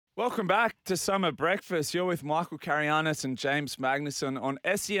Welcome back to Summer Breakfast. You're with Michael Carianis and James Magnuson on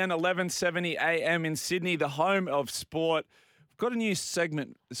SEN 1170 AM in Sydney, the home of sport. We've got a new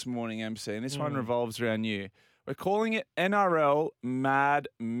segment this morning, MC, and this one revolves around you. We're calling it NRL Mad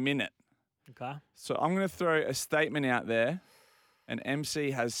Minute. Okay. So I'm going to throw a statement out there, and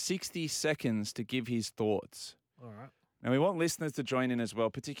MC has 60 seconds to give his thoughts. All right. Now, we want listeners to join in as well,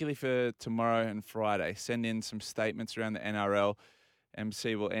 particularly for tomorrow and Friday. Send in some statements around the NRL.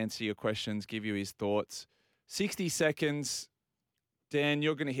 MC will answer your questions, give you his thoughts. 60 seconds. Dan,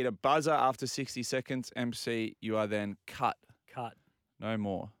 you're going to hit a buzzer after 60 seconds. MC, you are then cut. Cut. No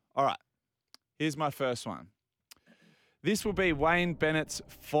more. All right. Here's my first one. This will be Wayne Bennett's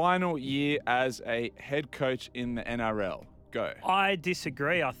final year as a head coach in the NRL. Go. I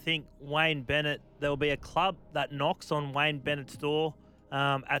disagree. I think Wayne Bennett, there will be a club that knocks on Wayne Bennett's door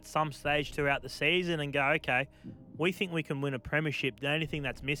at some stage throughout the season and go, okay, we think we can win a premiership. The only thing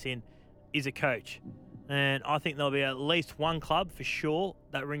that's missing is a coach. And I think there'll be at least one club for sure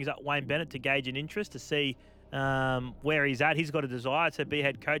that rings up Wayne Bennett to gauge an interest to see where he's at. He's got a desire to be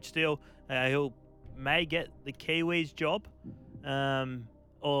head coach still. He'll may get the Kiwis job,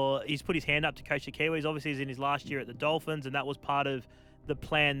 or he's put his hand up to coach the Kiwis. Obviously, he's in his last year at the Dolphins, and that was part of the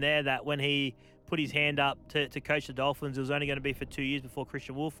plan there, that when he put his hand up to coach the Dolphins, it was only going to be for 2 years before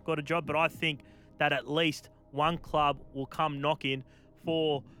Christian Wolf got a job. But I think that at least one club will come knocking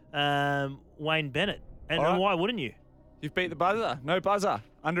for Wayne Bennett. And, All right. why wouldn't you? You've beat the buzzer. No buzzer.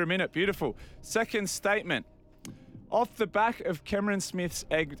 Under a minute. Beautiful. Second statement. Off the back of Cameron Smith's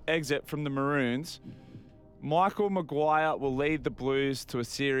exit from the Maroons, Michael Maguire will lead the Blues to a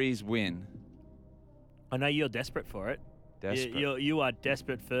series win. I know you're desperate for it. Desperate. You are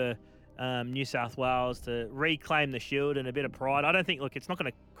desperate for New South Wales to reclaim the shield and a bit of pride. I don't think, look, it's not going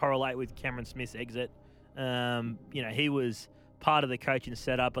to correlate with Cameron Smith's exit. He was part of the coaching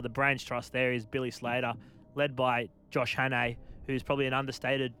setup, but the brains trust there is Billy Slater, led by Josh Hannay, who's probably an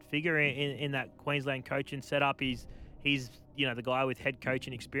understated figure in that Queensland coaching setup. He's the guy with head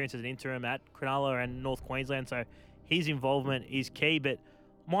coaching experience as an interim at Cronulla and North Queensland, so his involvement is key. But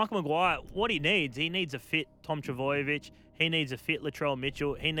Michael Maguire, what he needs a fit Tom Trbojevic. He needs a fit Latrell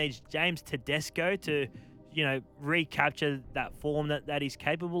Mitchell. He needs James Tedesco to, recapture that form that he's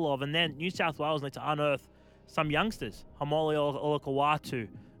capable of. And then New South Wales need to unearth some youngsters. Hamoli Olakawatu.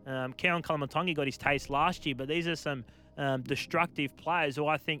 Keon Kalamatangi got his taste last year, but these are some destructive players who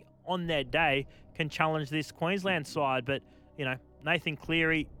I think on their day can challenge this Queensland side. But, Nathan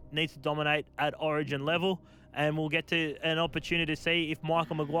Cleary needs to dominate at origin level, and we'll get to an opportunity to see if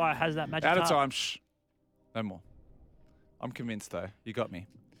Michael Maguire has that magic. Out of time. Shh. No more. I'm convinced, though. You got me.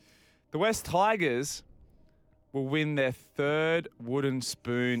 The West Tigers will win their third wooden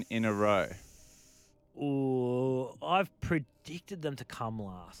spoon in a row. Ooh, I've predicted them to come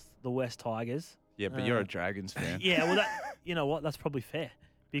last, the West Tigers. Yeah, but you're a Dragons fan. Yeah, well, you know what? That's probably fair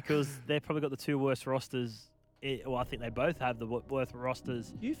because they've probably got the two worst rosters. Well, I think they both have the worst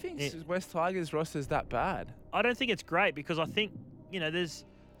rosters. You think West Tigers roster's that bad? I don't think it's great because I think, there's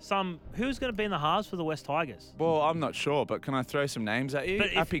who's going to be in the halves for the West Tigers? Well, I'm not sure, but can I throw some names at you?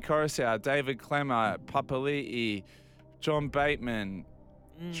 But Api Coruscant, David Clemmer, Papali'i, John Bateman,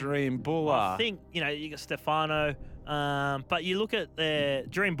 Dream Buller. I think, you got Stefano, but you look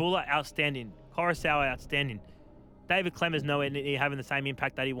at Dream Buller, outstanding. Coruscant, outstanding. David Clemmer's nowhere near having the same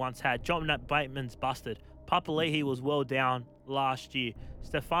impact that he once had. John Bateman's busted. Papali'i was well down last year.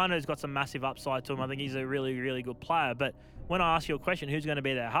 Stefano's got some massive upside to him. I think he's a really, really good player. But when I ask you a question, who's going to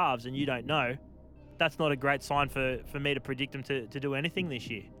be their halves, and you don't know, that's not a great sign for me to predict them to do anything this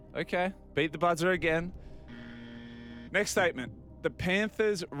year. Okay, beat the buzzer again. Next statement. The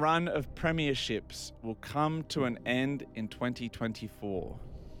Panthers' run of premierships will come to an end in 2024.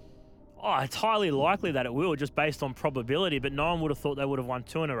 Oh, it's highly likely that it will, just based on probability, but no one would have thought they would have won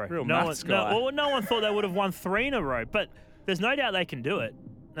 2 in a row. Real no maths guy. No one thought they would have won 3 in a row, but there's no doubt they can do it.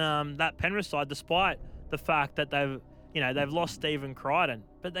 That Penrith side, despite the fact that they've lost Stephen Crichton,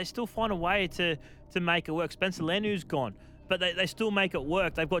 but they still find a way to make it work. Spencer Lanu's gone, but they still make it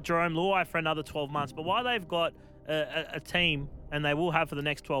work. They've got Jerome Luai for another 12 months, but while they've got a team, and they will have for the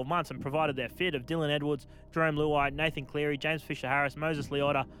next 12 months, and provided they're fit, of Dylan Edwards, Jerome Luai, Nathan Cleary, James Fisher-Harris, Moses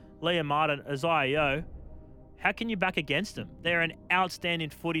Leota, Liam Martin, Isaiah Yeo, how can you back against them? They're an outstanding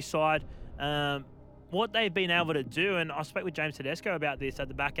footy side. What they've been able to do, and I spoke with James Tedesco about this at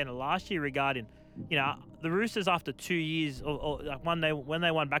the back end of last year regarding, the Roosters after 2 years, when they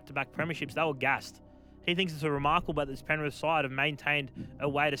won back-to-back premierships, they were gassed. He thinks it's remarkable that this Penrith side have maintained a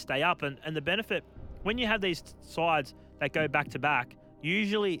way to stay up. And the benefit, when you have these sides that go back-to-back,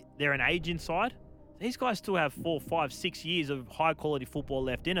 usually they're an aging side. these guys still have 4, 5, 6 years of high-quality football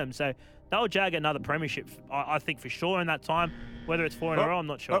left in them. So they'll jag another premiership, I think, for sure in that time. Whether it's 4 in a row, I'm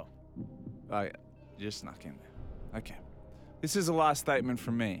not sure. Oh, you just snuck in there. Okay. This is the last statement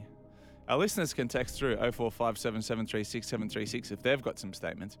from me. Our listeners can text through 0457736736 if they've got some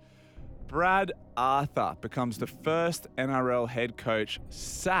statements. Brad Arthur becomes the first NRL head coach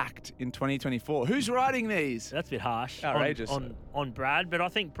sacked in 2024. Who's writing these? That's a bit harsh. Outrageous. On Brad, but I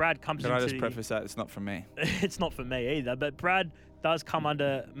think Brad comes Can into... I just preface that? It's not from me. It's not for me either, but Brad does come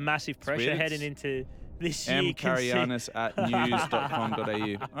under massive pressure weird. heading into this year. mcarianis at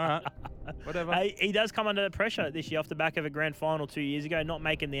news.com.au. All right. Whatever. He does come under pressure this year off the back of a grand final 2 years ago, not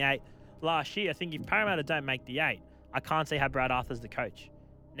making the 8 last year. I think if Parramatta don't make the 8, I can't see how Brad Arthur's the coach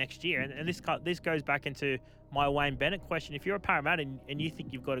next year. And this goes back into my Wayne Bennett question. If you're a Parramatta and you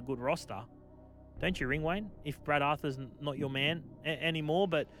think you've got a good roster, don't you ring Wayne if Brad Arthur's not your man anymore?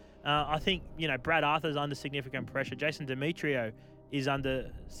 But I think, Brad Arthur's under significant pressure. Jason Demetrio is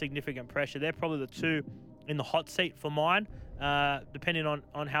under significant pressure. They're probably the two in the hot seat for mine, depending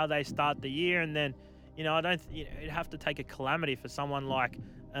on how they start the year. And then, it'd have to take a calamity for someone like,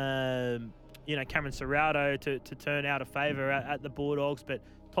 Cameron Serrato to turn out of favour at the Bulldogs. But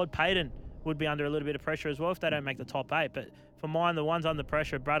Todd Payton would be under a little bit of pressure as well if they don't make the top 8. But for mine, the ones under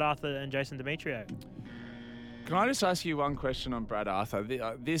pressure, Brad Arthur and Jason Demetrio. Can I just ask you one question on Brad Arthur?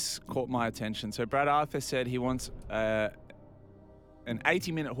 This caught my attention. So Brad Arthur said he wants an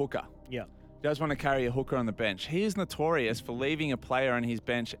 80-minute hooker. Yeah. He does want to carry a hooker on the bench. He is notorious for leaving a player on his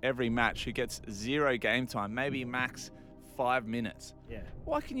bench every match who gets 0 game time, maybe max 5 minutes. Yeah.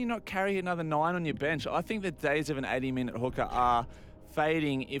 Why can you not carry another 9 on your bench? I think the days of an 80-minute hooker are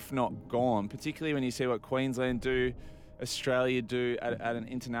fading, if not gone, particularly when you see what Queensland do, Australia do at an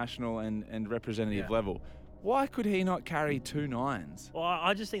international and representative level. Why could he not carry 2 9s? Well,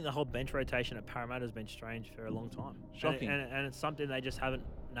 I just think the whole bench rotation at Parramatta has been strange for a long time. Shocking. And it's something they just haven't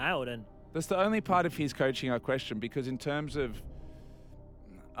nailed. And that's the only part of his coaching I question, because in terms of,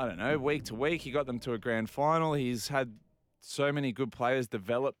 I don't know, week to week, he got them to a grand final. He's had so many good players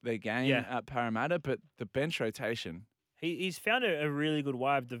develop their game at Parramatta, but the bench rotation. He's found a really good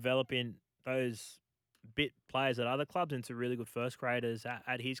way of developing those bit players at other clubs into really good first graders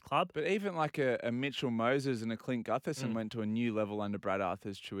at his club. But even like a Mitchell Moses and a Clint Gutherson went to a new level under Brad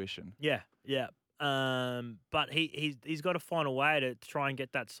Arthur's tuition. Yeah. But he's got to find a way to try and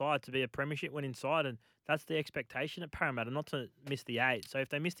get that side to be a premiership winning side, and that's the expectation at Parramatta, not to miss the 8. So if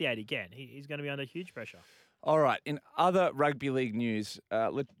they miss the 8 again, he's going to be under huge pressure. All right. In other rugby league news,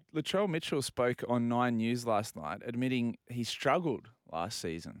 Latrell Mitchell spoke on 9 News last night, admitting he struggled last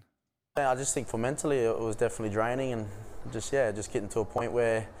season. I just think for mentally it was definitely draining, and just getting to a point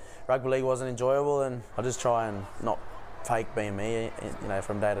where rugby league wasn't enjoyable, and I just try and not fake being me,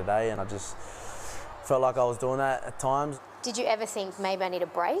 from day to day, and I just felt like I was doing that at times. Did you ever think maybe I need a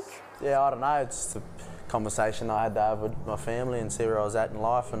break? Yeah, I don't know. It's a conversation I had to have with my family and see where I was at in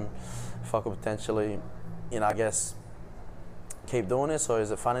life, and if I could potentially, I guess, keep doing this, or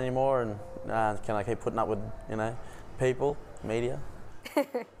is it fun anymore? And can I keep putting up with, people, media?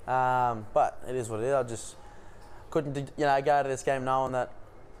 But it is what it is. I just couldn't, go to this game knowing that,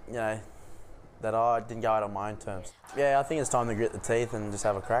 that I didn't go out on my own terms. Yeah, I think it's time to grit the teeth and just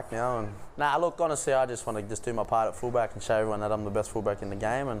have a crack now. And look, honestly, I just want to just do my part at fullback and show everyone that I'm the best fullback in the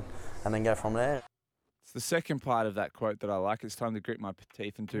game, and then go from there. It's the second part of that quote that I like. It's time to grit my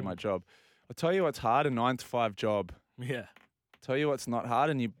teeth and do my job. I'll tell you what's hard, a 9-to-5 job. Yeah. Tell you what's not hard,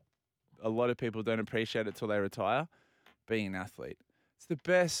 and a lot of people don't appreciate it till they retire, being an athlete. It's the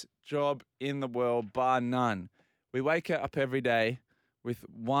best job in the world, bar none. We wake up every day with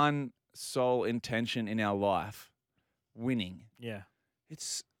one sole intention in our life, winning. Yeah.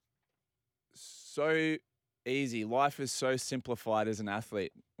 It's so easy. Life is so simplified as an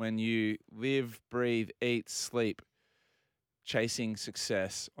athlete when you live, breathe, eat, sleep, chasing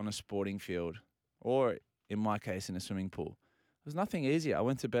success on a sporting field, or in my case, in a swimming pool. There's nothing easier. I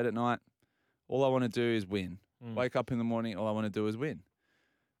went to bed at night. All I want to do is win. Wake up in the morning. All I want to do is win.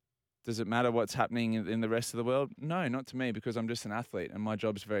 Does it matter what's happening in the rest of the world? No, not to me, because I'm just an athlete and my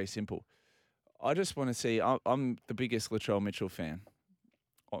job's very simple. I just want to see, I'm the biggest Latrell Mitchell fan,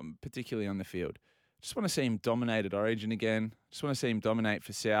 particularly on the field. Just want to see him dominate at Origin again. Just want to see him dominate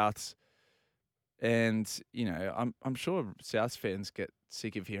for Souths. And, I'm sure Souths fans get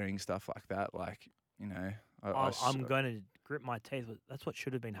sick of hearing stuff like that. Like, I'm going to grit my teeth. That's what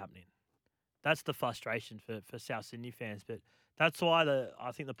should have been happening. That's the frustration for South Sydney fans. But that's why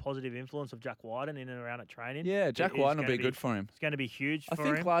I think the positive influence of Jack Whiten in and around at training. Yeah, Jack Whiten will be good for him. It's going to be huge for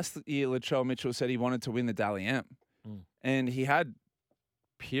him. I think last year Latrell Mitchell said he wanted to win the Dally Amp. And he had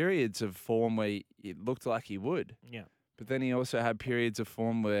periods of form where it looked like he would. Yeah. But then he also had periods of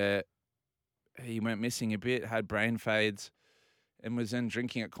form where he went missing a bit, had brain fades, and was then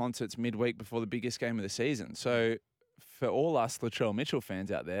drinking at concerts midweek before the biggest game of the season. So for all us Latrell Mitchell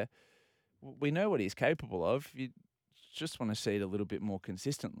fans out there, we know what he's capable of. You just want to see it a little bit more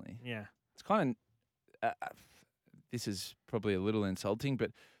consistently. Yeah. It's kind of, this is probably a little insulting,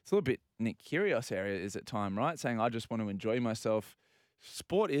 but it's a little bit Nick Kyrgios area is at time, right? Saying, I just want to enjoy myself.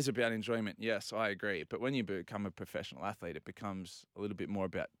 Sport is about enjoyment. Yes, I agree. But when you become a professional athlete, it becomes a little bit more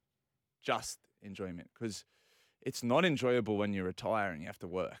about just enjoyment, because it's not enjoyable when you retire and you have to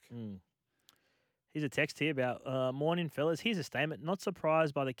work. Here's a text here about morning fellas. Here's a statement. Not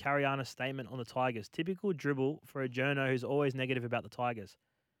surprised by the Cariana statement on the Tigers. Typical dribble for a journo who's always negative about the Tigers.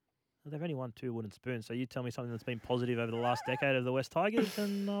 Well, they've only won 2 wooden spoons, so you tell me something that's been positive over the last decade of the West Tigers,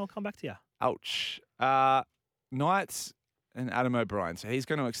 and I'll come back to you. Ouch. Knights and Adam O'Brien. So he's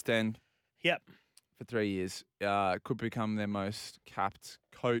going to extend Yep. for 3 years. Could become their most capped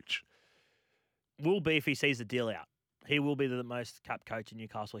coach. Will be if he sees the deal out. He will be the most capped coach in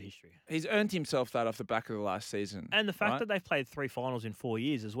Newcastle history. He's earned himself that off the back of the last season. And the fact right? that they've played 3 finals in 4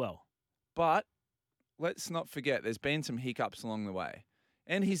 years as well. But let's not forget, there's been some hiccups along the way.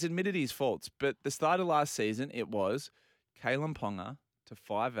 And he's admitted his faults. But the start of last season, it was Kalen Ponga to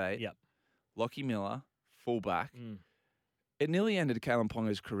 5'8". Yep. Lockie Miller, fullback. It nearly ended Kalen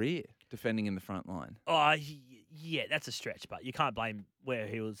Ponga's career defending in the front line. Oh, yeah, that's a stretch, but you can't blame where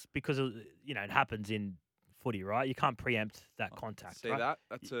he was because, it happens in footy, right? You can't preempt that contact. See right? that?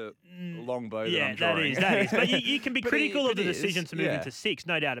 That's a long bow that Yeah, I'm drawing. that is. But you can be But critical it of the is, decision to move yeah. into 6,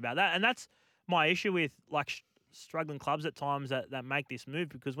 no doubt about that. And that's my issue with struggling clubs at times that make this move,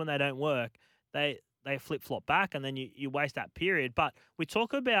 because when they don't work, they flip-flop back and then you waste that period. But we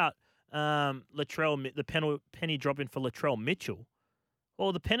talk about the penny dropping for Latrell Mitchell.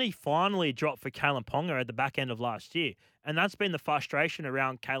 Well, the penny finally dropped for Kalen Ponga at the back end of last year. And that's been the frustration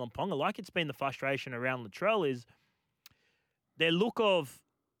around Kalen Ponga. Like it's been the frustration around Latrell is their look of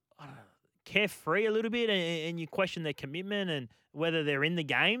carefree a little bit, and you question their commitment and whether they're in the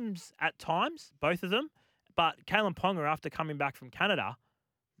games at times, both of them. But Kalen Ponga, after coming back from Canada,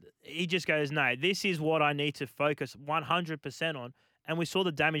 he just goes, no, this is what I need to focus 100% on. And we saw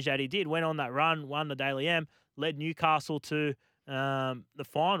the damage that he did. Went on that run, won the Daily M, led Newcastle to the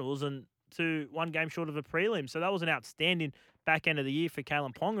finals and to 1 game short of a prelim. So that was an outstanding back end of the year for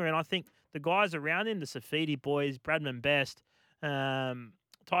Kalen Ponga. And I think the guys around him, the Safidi boys, Bradman Best, Tyson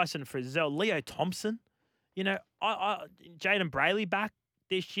Frizzell, Leo Thompson, Jaden Brayley back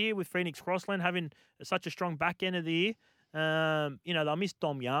this year with Phoenix Crossland having such a strong back end of the year. They'll miss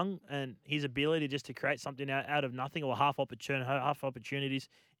Dom Young and his ability just to create something out of nothing or half opportunities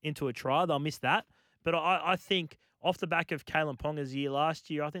into a try. They'll miss that. But I think off the back of Kalen Ponga's year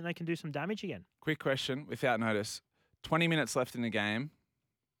last year, I think they can do some damage again. Quick question, without notice. 20 minutes left in the game,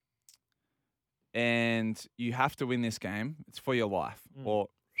 and you have to win this game. It's for your life. Or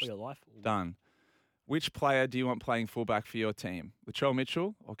For your life. done. Which player do you want playing fullback for your team? Latrell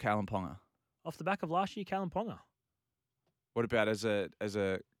Mitchell or Kalen Ponga? Off the back of last year, Kalen Ponga. What about as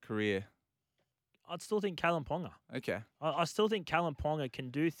a career? I'd still think Kalen Ponga. Okay. I still think Kalen Ponga can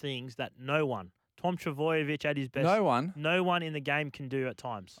do things that no one, Tom Trbojevic at his best, No one? no one in the game can do at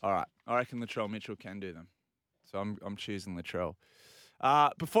times. All right. I reckon Latrell Mitchell can do them. So I'm choosing Latrell.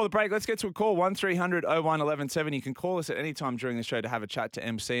 Before the break, let's get to a call. 1300 01 1170. You can call us at any time during the show to have a chat to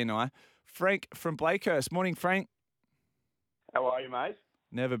MC and I. Frank from Blakehurst. Morning, Frank. How are you, mate?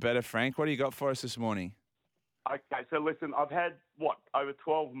 Never better, Frank. What do you got for us this morning? Okay, so listen, I've had, over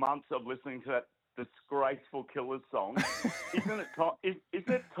 12 months of listening to that disgraceful Killers song. Isn't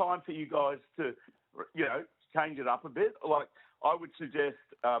it time for you guys to, change it up a bit? Like, I would suggest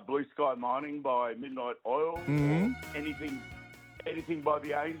Blue Sky Mining by Midnight Oil or anything by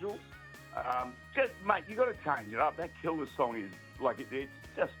the Angels. Mate, you got to change it up. That Killers song is, it's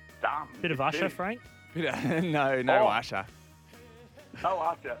just dumb. Bit of Usher, Frank? No Usher. No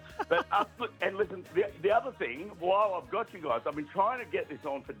Usher. But look, and listen, the other thing, while I've got you guys, I've been trying to get this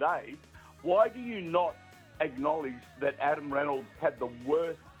on for days. Why do you not acknowledge that Adam Reynolds had the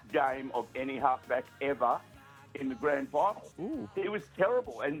worst game of any halfback ever in the grand final? Ooh. He was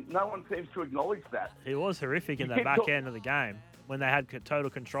terrible, and no one seems to acknowledge that. He was horrific in that back end of the game when they had total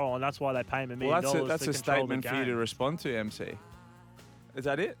control, and that's why they pay him $1 million. Well, that's a to control the statement for you to game. respond to, MC. Is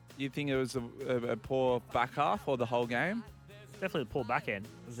that it? You think it was a poor back half or the whole game? Definitely the poor back end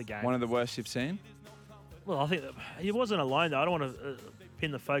of the game. One of the worst you've seen? Well, I think he wasn't alone, though. I don't want to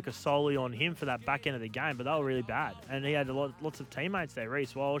pin the focus solely on him for that back end of the game, but they were really bad. And he had lots of teammates there,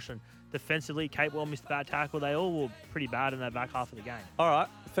 Reece Walsh, and defensively, Capewell missed that tackle. They all were pretty bad in that back half of the game. All right.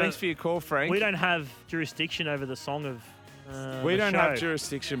 Thanks for your call, Frank. We don't have jurisdiction over the song of We don't have show.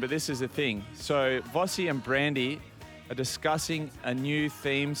 jurisdiction, but this is the thing. So Vossi and Brandy are discussing a new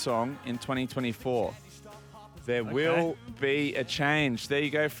theme song in 2024. There will be a change. There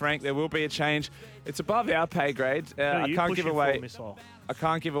you go, Frank. There will be a change. It's above our pay grade. I can't give away. I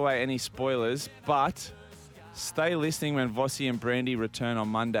can't give away any spoilers, but stay listening when Vossi and Brandy return on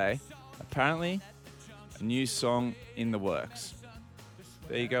Monday. Apparently, a new song in the works.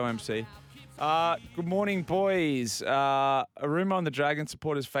 There you go, MC. Good morning, boys. A rumour on the Dragons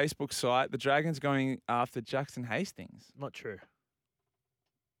supporters Facebook site: the Dragons going after Jackson Hastings. Not true.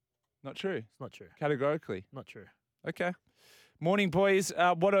 Not true. It's not true. Categorically. Not true. Okay. Morning, boys.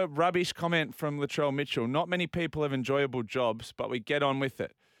 What a rubbish comment from Latrell Mitchell. Not many people have enjoyable jobs, but we get on with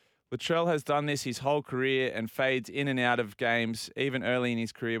it. Latrell has done this his whole career and fades in and out of games, even early in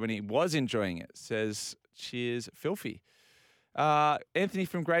his career when he was enjoying it, says cheers, Filthy. Anthony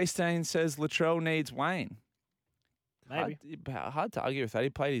from Greystone says Latrell needs Wayne. Maybe. Hard to argue with that. He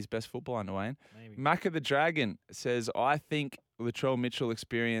played his best football under Wayne. Maybe. Macca the Dragon says, I think Latrell Mitchell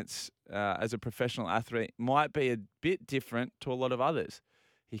experience as a professional athlete might be a bit different to a lot of others.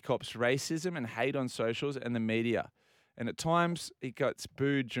 He cops racism and hate on socials and the media. And at times, he gets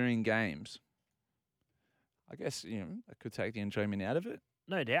booed during games. I guess, that could take the enjoyment out of it.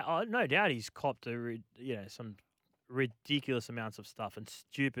 No doubt. No doubt he's copped some ridiculous amounts of stuff and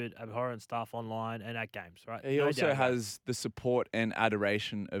stupid, abhorrent stuff online and at games, right? He also has the support and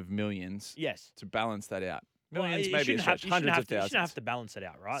adoration of millions. Yes. To balance that out. Well, Millions, you maybe a shouldn't stretch, have- hundreds of You thousands. shouldn't have to balance it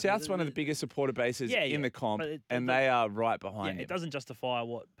out, right? South's one of the biggest supporter bases in the comp, and they are right behind him. It doesn't justify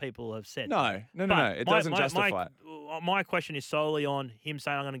what people have said. No. It doesn't justify it. My question is solely on him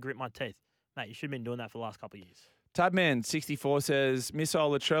saying, I'm going to grit my teeth. Mate, you should have been doing that for the last couple of years. Tabman64 says,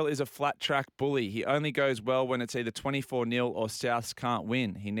 Missile Latrell is a flat track bully. He only goes well when it's either 24-0 or Souths can't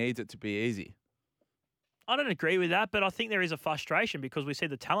win. He needs it to be easy. I don't agree with that, but I think there is a frustration because we see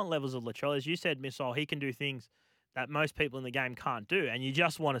the talent levels of Latrell. As you said, Missile, he can do things that most people in the game can't do, and you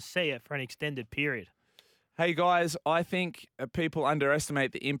just want to see it for an extended period. Hey, guys, I think people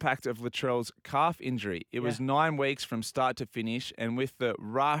underestimate the impact of Latrell's calf injury. It was 9 weeks from start to finish, and with the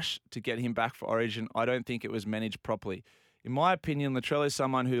rush to get him back for Origin, I don't think it was managed properly. In my opinion, Latrell is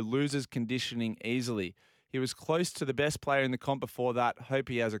someone who loses conditioning easily. He was close to the best player in the comp before that. Hope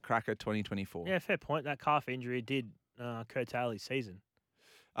he has a cracker 2024. Yeah, fair point. That calf injury did curtail his season.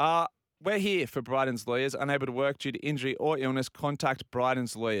 We're here for Bryden's Lawyers. Unable to work due to injury or illness, contact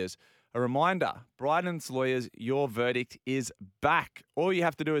Bryden's Lawyers. A reminder, Bryden's Lawyers, your verdict is back. All you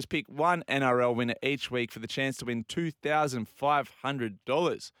have to do is pick one NRL winner each week for the chance to win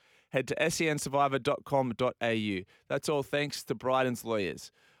 $2,500. Head to sensurvivor.com.au. That's all thanks to Bryden's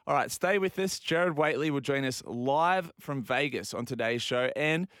Lawyers. All right, stay with us. Jared Waitley will join us live from Vegas on today's show,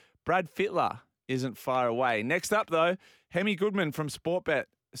 and Brad Fittler isn't far away. Next up, though, Hemi Goodman from Sportsbet,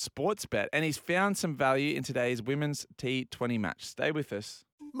 and he's found some value in today's women's T20 match. Stay with us.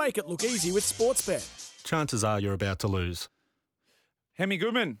 Make it look easy with Sportsbet. Chances are you're about to lose. Hemi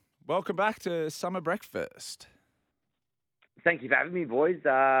Goodman, welcome back to Summer Breakfast. Thank you for having me, boys.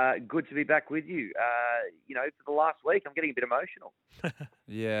 Good to be back with you. For the last week, I'm getting a bit emotional.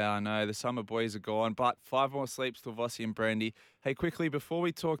 Yeah, I know. The summer boys are gone, but 5 more sleeps till Vossi and Brandy. Hey, quickly, before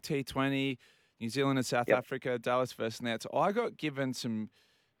we talk T20, New Zealand and South Africa, Dallas versus Nets, I got given some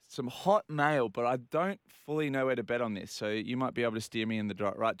hot mail, but I don't fully know where to bet on this, so you might be able to steer me in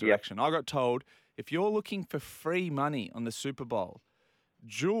the right direction. I got told if you're looking for free money on the Super Bowl,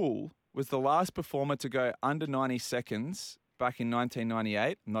 Jewel was the last performer to go under 90 seconds back in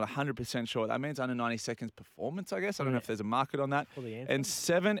 1998. I'm not 100% sure what that means. Under 90 seconds performance, I guess. I don't know if there's a market on that. And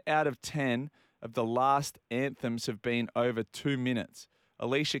 7 out of 10 of the last anthems have been over 2 minutes.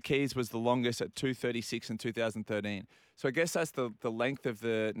 Alicia Keys was the longest at 2:36 in 2013. So I guess that's the length of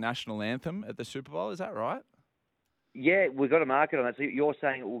the national anthem at the Super Bowl. Is that right? Yeah, we've got a market on that. So you're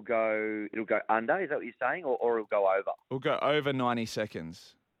saying it'll go under? Is that what you're saying, or it'll go over? It'll go over 90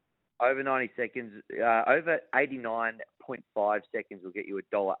 seconds. Over 90 seconds, over 89.5 seconds will get you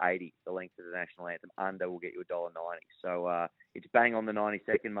 $1.80, the length of the national anthem. Under will get you $1.90. So it's bang on the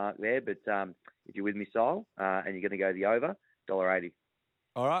 90-second mark there. But if you're with me, Sol, and you're going to go the over, $1.80.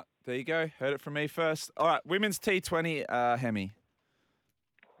 All right, there you go. Heard it from me first. All right, women's T20, Hemi.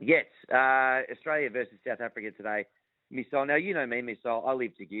 Yes, Australia versus South Africa today. Missile. Now, you know me, Missile. I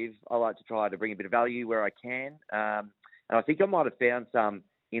live to give. I like to try to bring a bit of value where I can. And I think I might have found some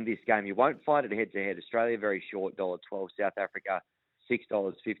in this game. You won't find it head-to-head. Australia, very short, $1.12. South Africa,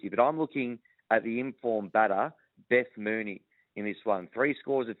 $6.50. But I'm looking at the informed batter, Beth Mooney, in this one. 3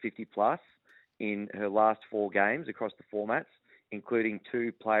 scores of 50+ in her last 4 games across the formats, including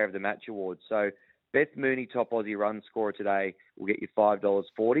 2 Player of the Match awards. So Beth Mooney, top Aussie run scorer today, will get you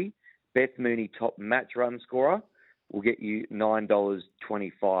 $5.40. Beth Mooney, top match run scorer, will get you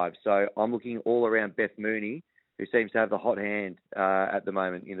 $9.25. So I'm looking all around Beth Mooney, who seems to have the hot hand at the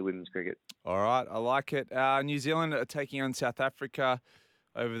moment in the women's cricket. All right, I like it. New Zealand are taking on South Africa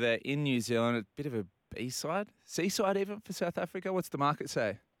over there in New Zealand. A bit of a B-side, C-side even for South Africa. What's the market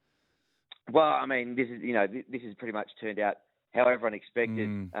say? Well, I mean, this has pretty much turned out how everyone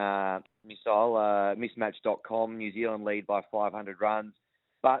expected. Mismatch.com, New Zealand lead by 500 runs.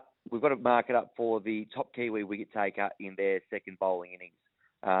 But we've got to mark it up for the top Kiwi wicket taker in their second bowling innings.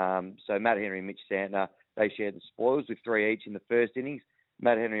 So Matt Henry and Mitch Santner, they shared the spoils with 3 each in the first innings.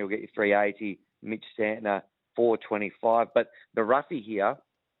 Matt Henry will get you 380, Mitch Santner 425. But the roughie here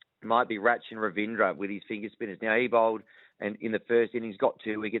might be Rachin Ravindra with his finger spinners. Now, he bowled and in the first innings got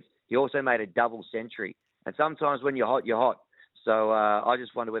 2 wickets. He also made a double century. And sometimes when you're hot, you're hot. So I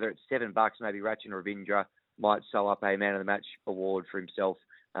just wonder whether it's $7, maybe Rachin Ravindra might sew up a Man of the Match award for himself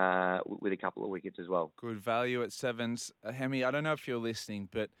with a couple of wickets as well. Good value at 7s. Hemi, I don't know if you're listening,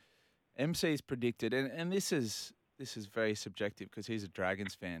 but MC's predicted, and this is very subjective because he's a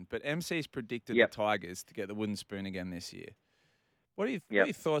Dragons fan, but MC's predicted the Tigers to get the wooden spoon again this year. What are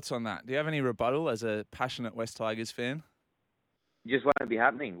your thoughts on that? Do you have any rebuttal as a passionate West Tigers fan? Just won't be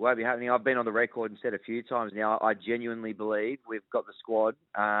happening. I've been on the record and said a few times now, I genuinely believe we've got the squad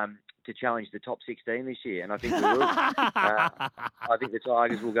to challenge the top 16 this year, and I think we will. I think the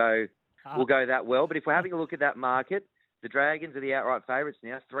Tigers will go that well. But if we're having a look at that market, the Dragons are the outright favourites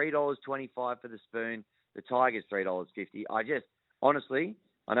now, $3.25 for the spoon. The Tigers $3.50. Honestly,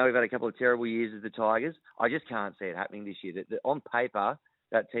 I know we've had a couple of terrible years as the Tigers. I just can't see it happening this year. On paper,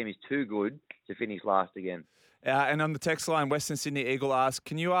 that team is too good to finish last again. And on the text line, Western Sydney Eagle asks,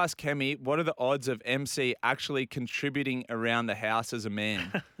 can you ask Hemi, what are the odds of MC actually contributing around the house as a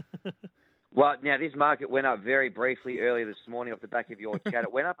man? Well, now this market went up very briefly earlier this morning off the back of your chat.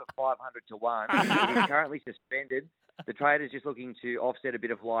 It went up at 500 to 1. It is currently suspended. The trader's just looking to offset a bit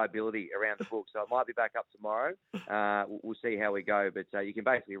of liability around the book, so it might be back up tomorrow. We'll see how we go, but you can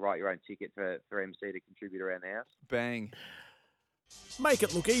basically write your own ticket for MC to contribute around the house. Bang. Make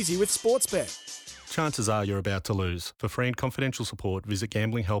it look easy with Sportsbet. Chances are you're about to lose. For free and confidential support, visit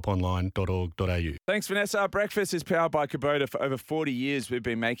gamblinghelponline.org.au. Thanks, Vanessa. Our breakfast is powered by Kubota. For over 40 years, we've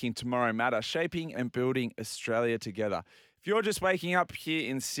been making tomorrow matter, shaping and building Australia together. If you're just waking up here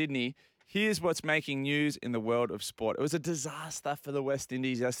in Sydney, here's what's making news in the world of sport. It was a disaster for the West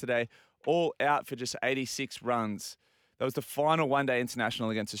Indies yesterday, all out for just 86 runs. That was the final one-day international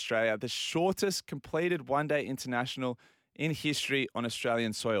against Australia, the shortest completed one-day international in history on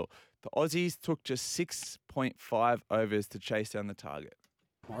Australian soil. The Aussies took just 6.5 overs to chase down the target.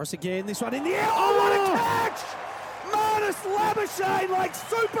 Morris again, this one in the air. Oh, what a catch! Marnus Labuschagne like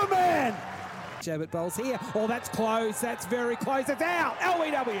Superman! Jabbett bowls here. Oh, that's close. That's very close. It's out.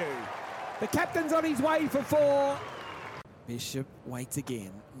 LBW. The captain's on his way for 4. Bishop waits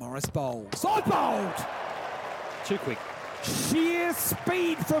again. Morris bowls. Side bowled! Too quick. Sheer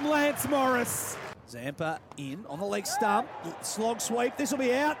speed from Lance Morris. Zampa in on the leg stump. Slog sweep. This will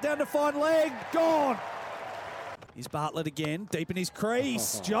be out. Down to fine leg. Gone. Here's Bartlett again. Deep in his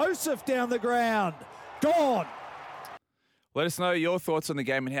crease. Joseph down the ground. Gone. Let us know your thoughts on the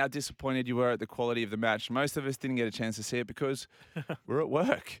game and how disappointed you were at the quality of the match. Most of us didn't get a chance to see it because we're at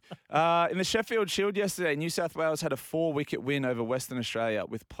work. In the Sheffield Shield yesterday, New South Wales had a 4-wicket win over Western Australia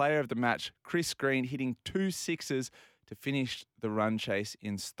with player of the match Chris Green hitting 2 sixes to finish the run chase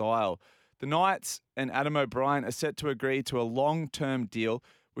in style. The Knights and Adam O'Brien are set to agree to a long-term deal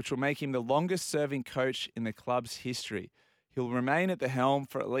which will make him the longest-serving coach in the club's history. He'll remain at the helm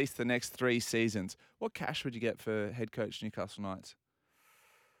for at least the next 3 seasons. What cash would you get for head coach Newcastle Knights?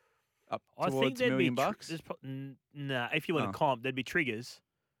 Up towards $1 million bucks? Nah, if you want a comp, there'd be triggers.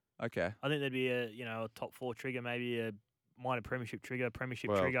 Okay. I think there'd be a top 4 trigger, maybe a minor premiership trigger,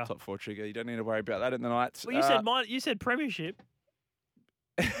 premiership well, trigger. Top 4 trigger. You don't need to worry about that in the Knights. Well, you said premiership.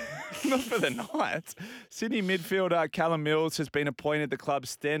 Not for the Knights. Sydney midfielder Callum Mills has been appointed the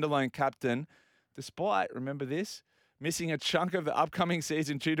club's standalone captain, despite, remember this, missing a chunk of the upcoming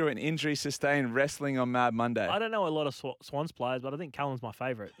season due to an injury sustained wrestling on Mad Monday. I don't know a lot of Swans players, but I think Callum's my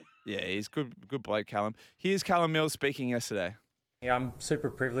favourite. Yeah, he's good bloke, Callum. Here's Callum Mills speaking yesterday. Yeah, I'm super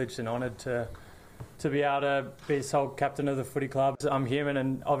privileged and honoured to be able to be sole captain of the footy club. I'm human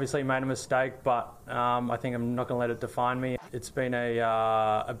and obviously made a mistake, but I think I'm not going to let it define me. It's been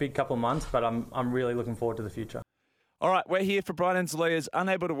a big couple of months, but I'm really looking forward to the future. All right, we're here for Bryden's Lawyers.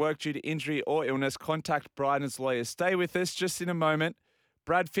 Unable to work due to injury or illness, contact Bryden's Lawyers. Stay with us just in a moment.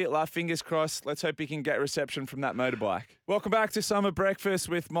 Brad Fittler, fingers crossed. Let's hope he can get reception from that motorbike. Welcome back to Summer Breakfast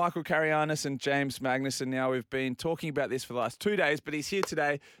with Michael Carianis and James Magnuson. Now, we've been talking about this for the last 2 days, but he's here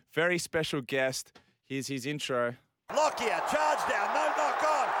today. Very special guest. Here's his intro. Lockyer, charge down, no knock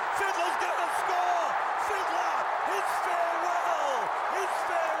on. Fiddler's going to score. Fiddler, his farewell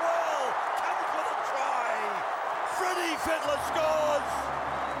comes with a try. Freddie Fiddler scores.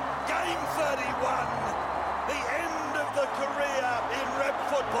 Game 31. The end of the career in rep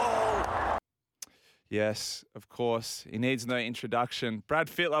football. Yes, of course. He needs no introduction. Brad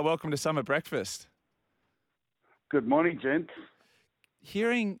Fittler, welcome to Summer Breakfast. Good morning, gents.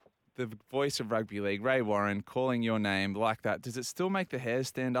 Hearing the voice of rugby league, Ray Warren, calling your name like that, does it still make the hairs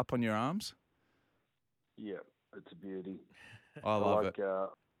stand up on your arms? Yeah, it's a beauty. I love it.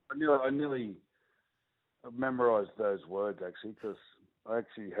 I nearly memorised those words, actually, because I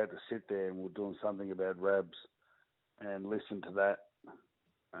actually had to sit there and we're doing something about Rabs and listen to that.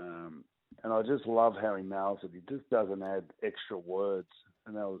 And I just love how he nails it. He just doesn't add extra words.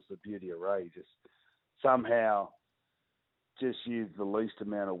 And that was the beauty of Ray. Just somehow just use the least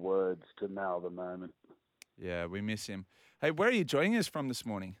amount of words to nail the moment. Yeah, we miss him. Hey, where are you joining us from this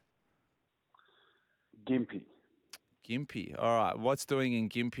morning? Gympie. Gympie. All right. What's doing in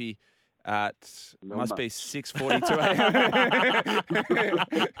Gympie at must be 6:42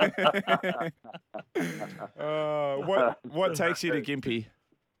 a.m. What takes you to Gympie?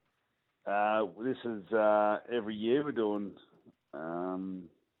 This is every year we're doing.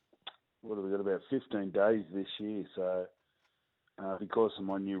 What have we got? About 15 days this year. So because of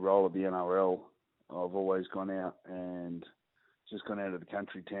my new role at the NRL, I've always gone out and just gone out to the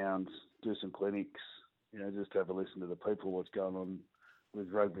country towns, do some clinics. Just have a listen to the people, what's going on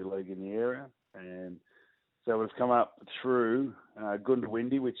with rugby league in the area. And so we've come up through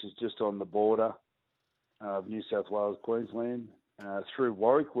Goondiwindi, which is just on the border of New South Wales, Queensland, through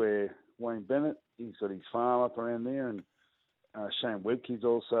Warwick, where Wayne Bennett, he's got his farm up around there, and Shane Webke's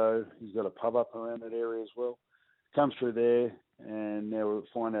also, he's got a pub up around that area as well. Come through there, and now we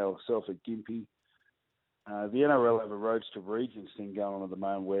find ourselves at Gympie. The NRL have a Roads to Regions thing going on at the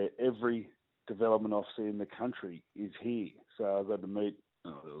moment where every development officer in the country is here. So I got to meet,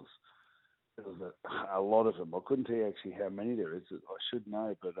 there was a lot of them. I couldn't tell you actually how many there is. I should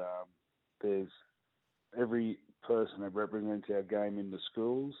know, but there's every person that represents our game in the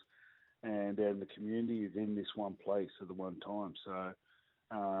schools and out in the community is in this one place at the one time. So,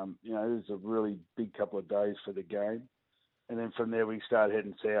 it was a really big couple of days for the game. And then from there we start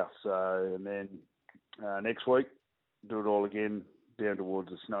heading south. So, and then next week, do it all again down towards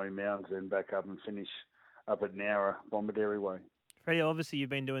the Snowy Mountains, then back up and finish up at Nowra, Bombardary Way. Freddie, obviously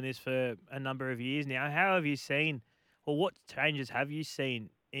you've been doing this for a number of years now. How have you seen, or what changes have you seen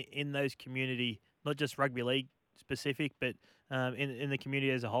in those community, not just rugby league specific, but in the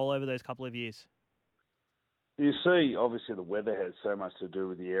community as a whole over those couple of years? You see, obviously the weather has so much to do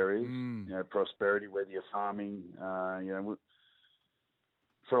with the areas, prosperity, whether you're farming,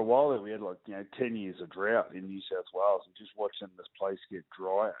 for a while there we had 10 years of drought in New South Wales, and just watching this place get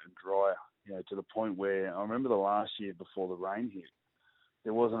drier and drier, to the point where I remember the last year before the rain hit,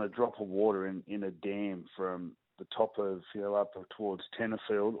 there wasn't a drop of water in a dam from the top of, up towards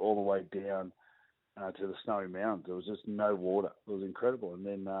Tenterfield all the way down to the Snowy Mountains. There was just no water. It was incredible. And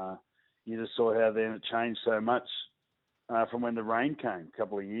then you just saw how then it changed so much from when the rain came a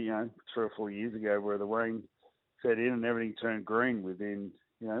couple of years, 3 or 4 years ago, where the rain set in and everything turned green within,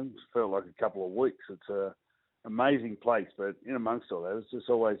 felt like a couple of weeks. It's an amazing place, but in amongst all that, it's just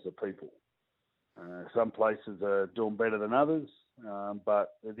always the people. Some places are doing better than others,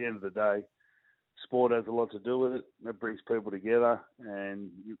 but at the end of the day, sport has a lot to do with it. It brings people together,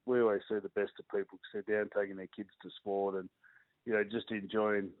 and we always see the best of people sit down, taking their kids to sport and, just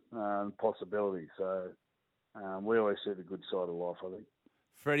enjoying possibilities. So we always see the good side of life, I think.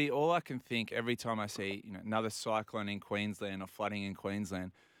 Freddie, all I can think every time I see another cyclone in Queensland or flooding in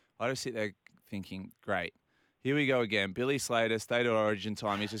Queensland, I just sit there thinking, great, here we go again. Billy Slater, State of Origin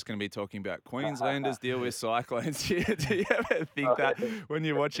time, he's just going to be talking about Queenslanders deal with cyclones. Do you ever think that when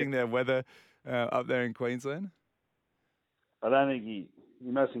you're watching their weather up there in Queensland? I don't think you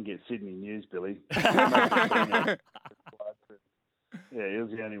mustn't get Sydney News, Billy. Yeah, he was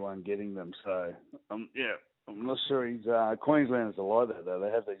the only one getting them. So, I'm not sure he's Queenslanders are like that, though. They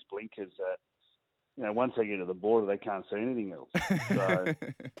have these blinkers that, once they get to the border, they can't see anything else. So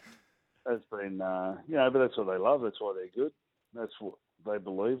that's been, but that's what they love. That's why they're good. That's what they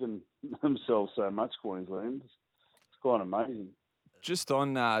believe in themselves so much, Queenslanders. It's quite amazing. Just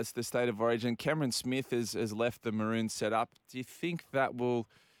on the State of Origin, Cameron Smith has left the Maroons setup. Do you think that will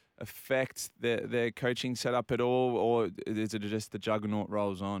affect their coaching setup at all, or is it just the juggernaut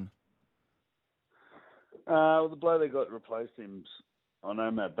rolls on? Well, the bloke that got replaced him, I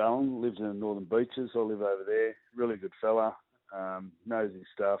know Matt Ballon, lives in the Northern Beaches. I live over there. Really good fella, knows his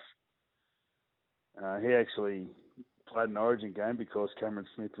stuff. He actually played an Origin game because Cameron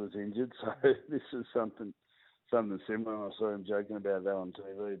Smith was injured, so this is something similar. I saw him joking about that on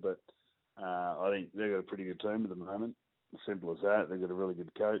TV, but I think they've got a pretty good team at the moment. Simple as that. They've got a really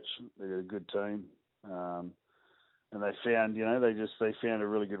good coach. They've got a good team, and they found, they found a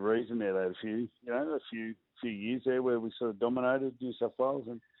really good reason there. They had a few years there where we sort of dominated New South Wales,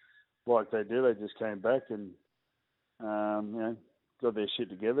 and like they do, they just came back and got their shit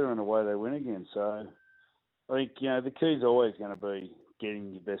together, and away they went again. So I think the key's always going to be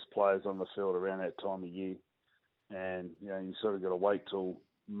getting your best players on the field around that time of year. And, you sort of got to wait till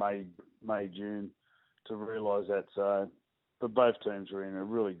May, June to realise that. So, but both teams are in a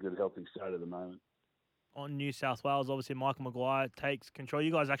really good, healthy state at the moment. On New South Wales, obviously Michael Maguire takes control.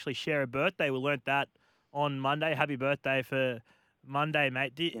 You guys actually share a birthday. We learnt that on Monday. Happy birthday for Monday,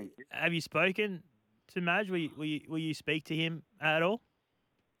 mate. Have you spoken to Madge? Will you speak to him at all?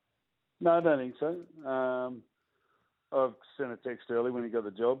 No, I don't think so. I've sent a text early when he got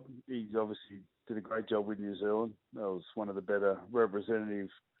the job. He obviously did a great job with New Zealand. That was one of the better representative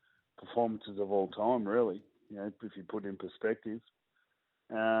performances of all time, really, if you put it in perspective.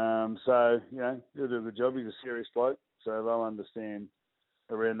 So, he'll do a good job. He's a serious bloke, so they'll understand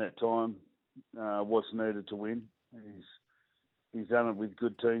around that time what's needed to win. He's done it with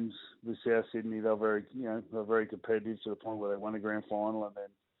good teams with South Sydney. They're very competitive to the point where they won a grand final, and then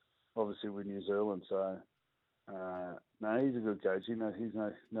obviously with New Zealand. So, no, he's a good coach. He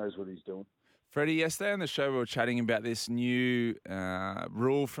knows what he's doing. Freddie, yesterday on the show we were chatting about this new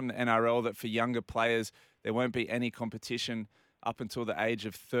rule from the NRL that for younger players there won't be any competition up until the age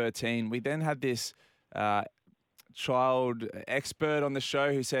of 13. We then had this child expert on the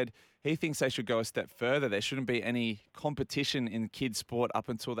show who said he thinks they should go a step further. There shouldn't be any competition in kids' sport up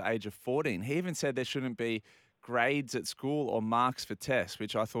until the age of 14. He even said there shouldn't be grades at school or marks for tests,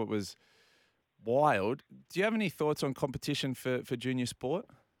 which I thought was wild. Do you have any thoughts on competition for junior sport?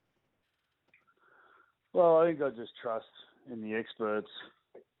 Well, I think I just trust in the experts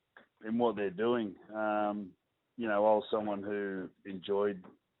in what they're doing. I was someone who enjoyed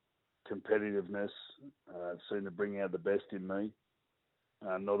competitiveness, seemed to bring out the best in me.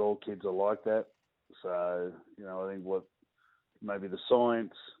 Not all kids are like that. So, I think what maybe the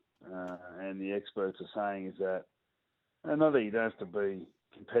science and the experts are saying is that, not that you don't have to be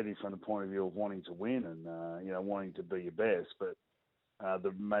competitive from the point of view of wanting to win and, wanting to be your best, but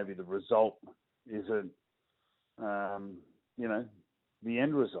maybe the result isn't, the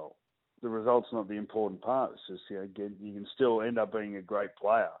end result. The result's not the important part. It's just, you can still end up being a great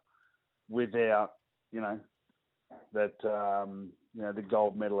player without, that, the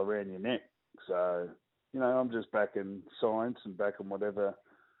gold medal around your neck. So, I'm just backing science and backing whatever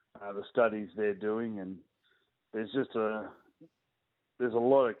the studies they're doing. And there's a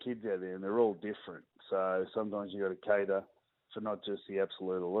lot of kids out there and they're all different. So sometimes you got to cater for not just the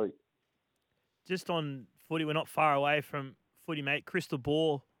absolute elite. Just on footy, we're not far away from footy, mate. Crystal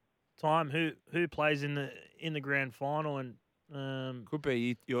ball time. Who plays in the grand final? And could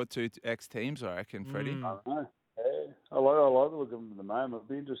be your two ex teams, I reckon, Freddie. I don't know. Yeah. I like the look of them at the moment.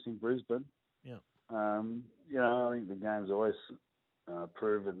 It'll be interesting, Brisbane. Yeah. I think the game's always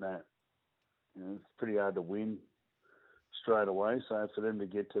proven that it's pretty hard to win straight away. So for them to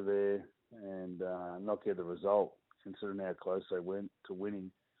get to there and not get the result, considering how close they went to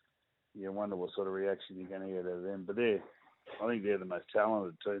winning, you wonder what sort of reaction you're going to get out of them. But I think they're the most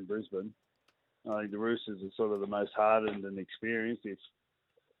talented team, Brisbane. I think the Roosters are sort of the most hardened and experienced.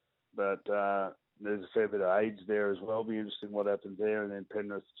 But there's a fair bit of age there as well. Be interesting what happens there. And then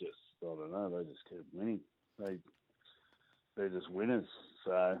Penrith just, I don't know, they just keep winning. They're just winners.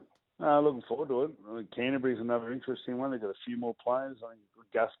 So looking forward to it. I think Canterbury's another interesting one. They've got a few more players. I think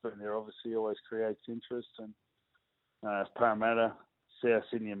Gusper in there obviously always creates interest. And Parramatta, South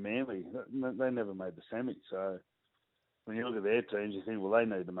Sydney and Manly, they never made the semi. So when you look at their teams, you think, well, they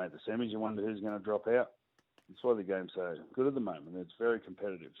need to make the semis. You wonder who's going to drop out. That's why the game's so good at the moment. It's very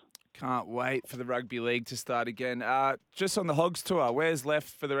competitive. Can't wait for the rugby league to start again. Just on the Hogs tour, where's left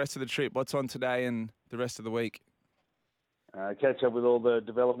for the rest of the trip? What's on today and the rest of the week? Catch up with all the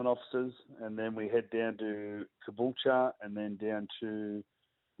development officers, and then we head down to Caboolture, and then down to,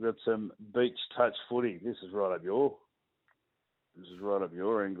 we've got some beach touch footy. This is right up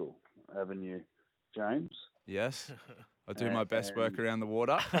your angle, haven't you, James? Yes. I'll do my best work around the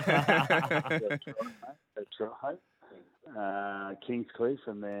water. That's right. Kingscliff,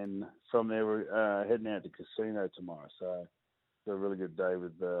 and then from there we're heading out to Casino tomorrow. So it's a really good day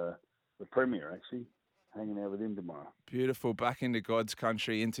with the Premier, actually, hanging out with him tomorrow. Beautiful. Back into God's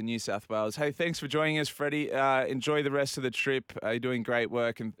country, into New South Wales. Hey, thanks for joining us, Freddie. Enjoy the rest of the trip. You're doing great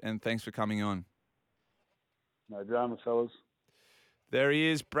work, and thanks for coming on. No drama, fellas. There he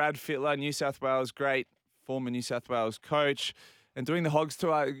is, Brad Fittler, New South Wales great, former New South Wales coach, and doing the Hogs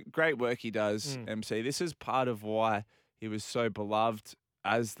Tour. Great work he does, MC. This is part of why he was so beloved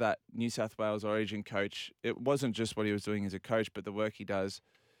as that New South Wales Origin coach. It wasn't just what he was doing as a coach, but the work he does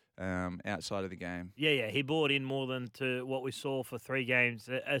outside of the game. Yeah. He brought in more than to what we saw for 3 games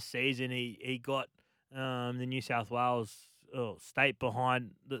a season. He got the New South Wales state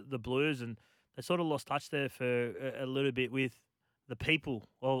behind the Blues, and they sort of lost touch there for a little bit with the people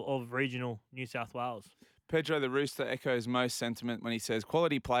of regional New South Wales. Pedro the Rooster echoes most sentiment when he says,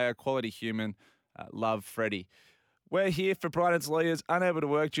 quality player, quality human, love Freddie. We're here for Bryden's Lawyers. Unable to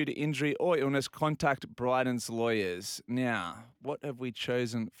work due to injury or illness, contact Bryden's Lawyers. Now, what have we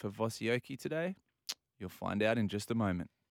chosen for Vosioki today? You'll find out in just a moment.